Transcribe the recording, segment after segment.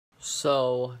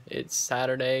So it's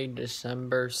Saturday,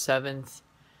 December 7th.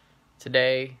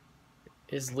 Today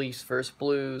is Leafs vs.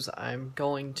 Blues. I'm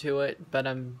going to it, but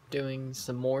I'm doing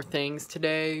some more things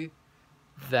today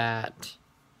that,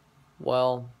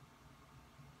 well,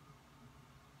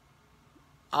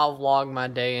 I'll vlog my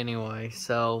day anyway.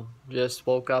 So just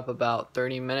woke up about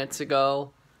 30 minutes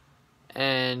ago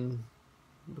and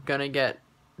we're gonna get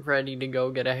ready to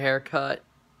go get a haircut.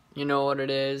 You know what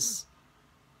it is.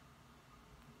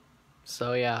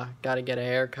 So yeah, gotta get a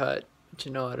haircut, but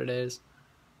you know what it is.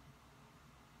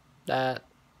 That,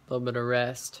 a little bit of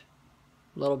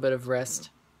rest,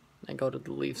 and go to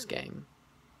the Leafs game.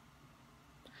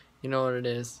 You know what it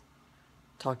is.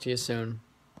 Talk to you soon.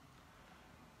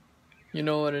 You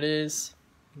know what it is.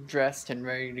 Dressed and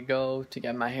ready to go to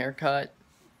get my haircut.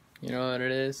 You know what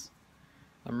it is.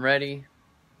 I'm ready.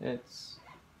 It's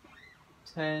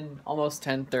almost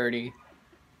 10:30,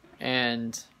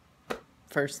 and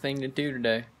first thing to do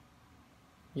today.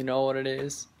 You know what it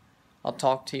is. I'll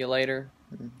talk to you later.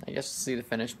 I guess see the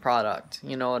finished product.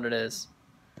 You know what it is.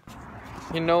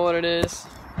 You know what it is.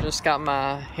 Just got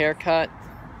my haircut.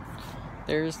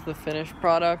 There's the finished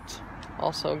product.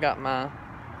 Also got my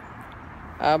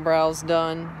eyebrows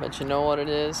done, but you know what it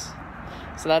is.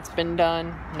 So that's been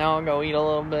done. Now I'll go eat a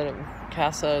little bit at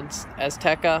Casa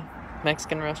Azteca,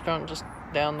 Mexican restaurant just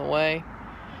down the way.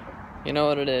 You know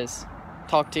what it is.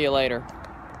 Talk to you later.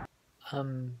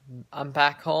 I'm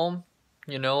back home.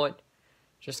 You know it.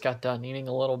 Just got done eating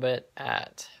a little bit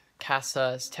at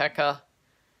Casa Azteca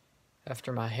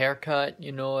after my haircut.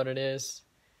 You know what it is.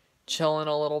 Chilling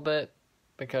a little bit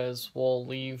because we'll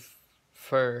leave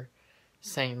for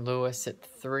St. Louis at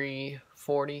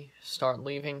 3:40. Start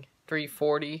leaving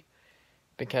 3:40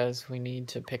 because we need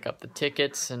to pick up the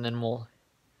tickets, and then we'll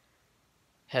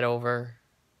head over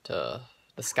to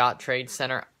the Scottrade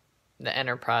Center, the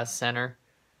Enterprise Center.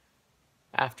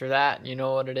 After that, you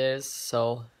know what it is.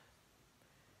 So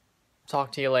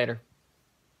talk to you later.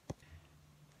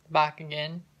 Back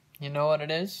again. You know what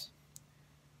it is.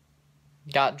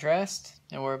 Got dressed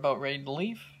and we're about ready to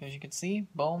leave. As you can see,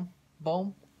 boom,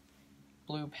 boom.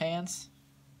 Blue pants,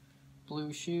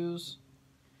 blue shoes.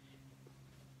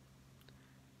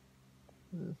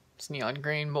 It's neon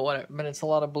green, but it's a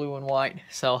lot of blue and white.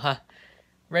 So,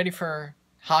 ready for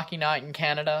hockey night in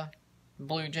Canada.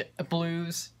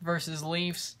 Blues versus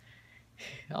Leafs.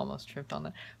 Almost tripped on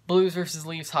that. Blues versus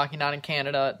Leafs hockey night in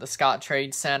Canada at the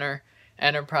Scottrade Center,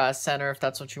 Enterprise Center, if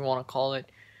that's what you want to call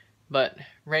it. But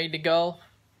ready to go.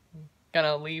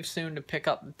 Gonna leave soon to pick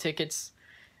up the tickets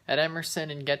at Emerson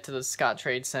and get to the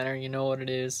Scottrade Center. You know what it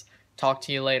is. Talk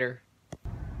to you later.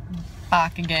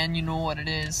 Back again. You know what it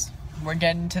is. We're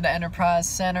getting to the Enterprise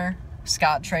Center,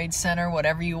 Scottrade Center,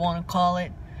 whatever you want to call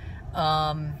it.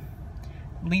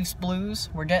 Leafs Blues.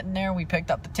 We're getting there. We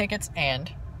picked up the tickets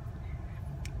and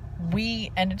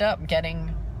we ended up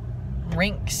getting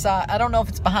rink side. I don't know if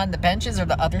it's behind the benches or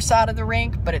the other side of the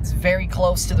rink, but it's very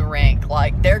close to the rink.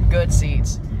 Like, they're good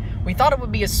seats. We thought it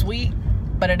would be a suite,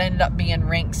 but it ended up being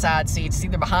rink side seats,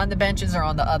 either behind the benches or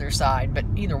on the other side. But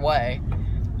either way,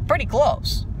 pretty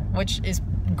close, which is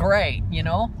great, you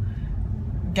know.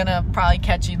 Gonna probably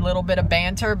catch a little bit of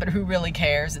banter, but who really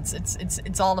cares?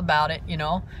 It's all about it, you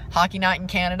know. Hockey night in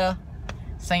Canada,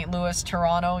 St. Louis,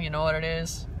 Toronto, you know what it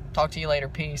is. Talk to you later.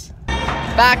 Peace.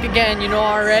 Back again, you know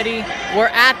already. We're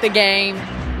at the game.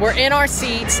 We're in our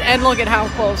seats, and look at how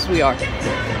close we are.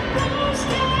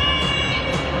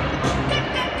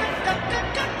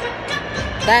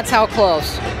 That's how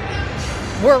close.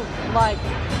 We're like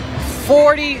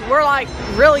 40, we're like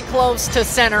really close to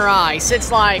center ice.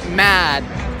 It's like mad.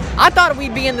 I thought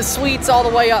we'd be in the suites all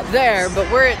the way up there, but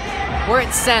we're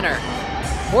at center.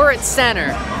 We're at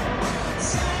center.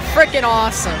 Freaking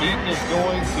awesome. Eaton is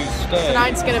going to stay.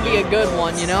 Tonight's gonna be a good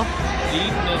one, you know?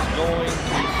 Eaton is going to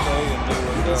stay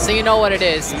and do it. So you know what it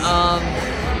is.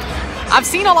 I've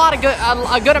seen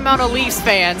a good amount of Leafs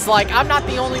fans. Like, I'm not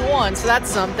the only one, so that's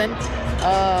something.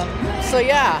 So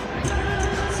yeah.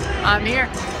 I'm here.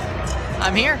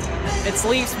 It's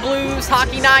Leafs Blues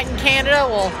hockey night in Canada.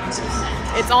 Well,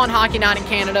 it's on hockey night in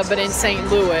Canada, but in St.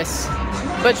 Louis.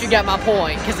 But you get my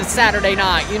point, because it's Saturday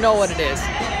night. You know what it is.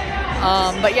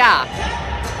 But yeah,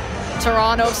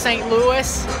 Toronto, St.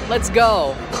 Louis, let's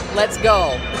go. Let's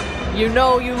go. You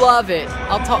know you love it.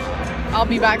 I'll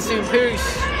be back soon.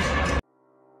 Peace.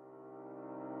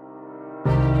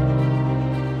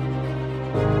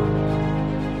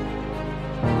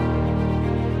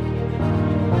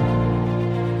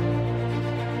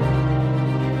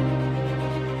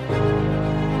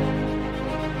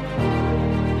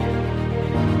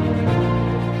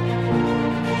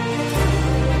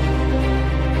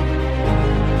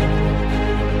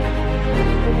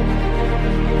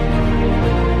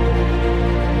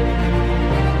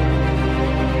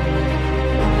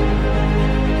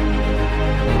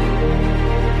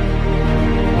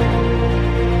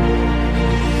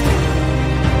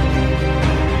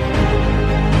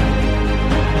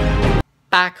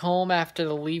 back home after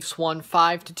the Leafs won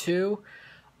 5-2.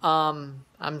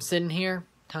 I'm sitting here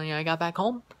telling you I got back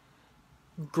home.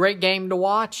 Great game to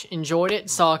watch. Enjoyed it.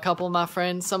 Saw a couple of my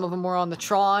friends. Some of them were on the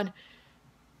Tron.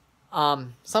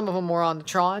 Some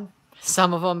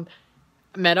of them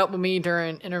met up with me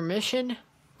during intermission.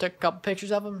 Took a couple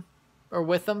pictures of them. Or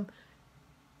with them.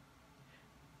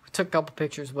 Took a couple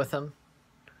pictures with them.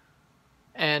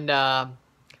 And,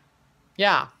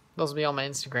 yeah. Those will be on my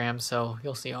Instagram, so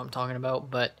you'll see what I'm talking about.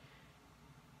 But,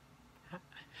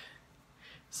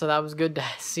 so that was good to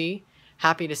see.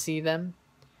 Happy to see them.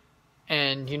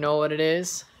 And you know what it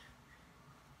is?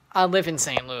 I live in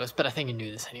St. Louis, but I think you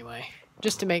knew this anyway.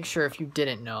 Just to make sure if you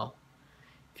didn't know.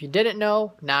 If you didn't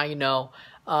know, now you know.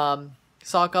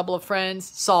 Saw a couple of friends.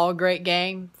 Saw a great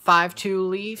game. 5-2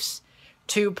 Leafs.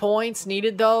 2 points.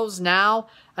 Needed those. Now,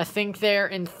 I think they're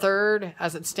in third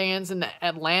as it stands in the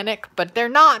Atlantic. But they're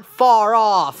not far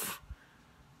off.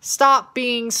 Stop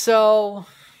being so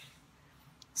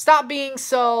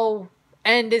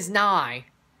end is nigh.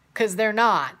 Because they're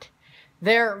not.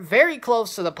 They're very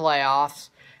close to the playoffs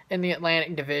in the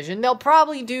Atlantic Division. They'll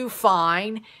probably do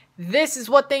fine. This is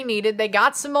what they needed. They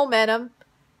got some momentum.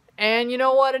 And you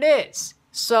know what it is.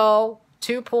 So,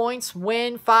 2 points,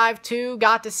 win, 5-2.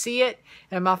 Got to see it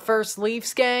in my first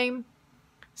Leafs game.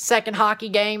 Second hockey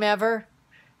game ever.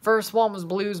 First one was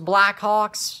Blues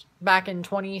Blackhawks back in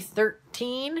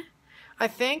 2013, I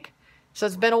think. So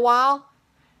it's been a while.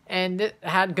 And it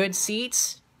had good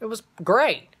seats. It was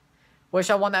great. Wish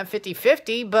I won that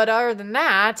 50-50, but other than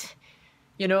that,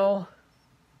 you know,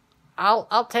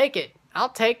 I'll take it. I'll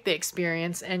take the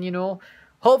experience, and, you know,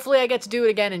 hopefully I get to do it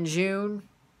again in June.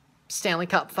 Stanley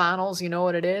Cup Finals, you know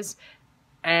what it is.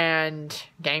 And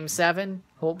Game 7,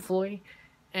 hopefully.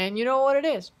 And you know what it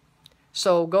is.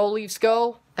 So, go Leafs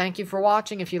go. Thank you for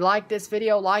watching. If you like this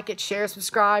video, like it, share,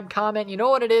 subscribe, comment. You know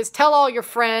what it is. Tell all your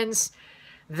friends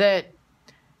that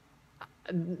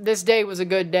this day was a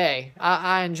good day.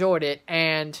 I enjoyed it,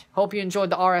 and hope you enjoyed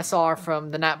the RSR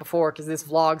from the night before, because this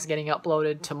vlog's getting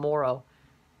uploaded tomorrow,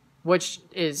 which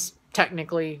is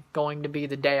technically going to be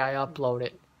the day I upload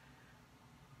it.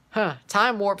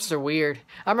 Time warps are weird.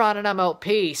 I'm running, I'm out.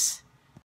 Peace.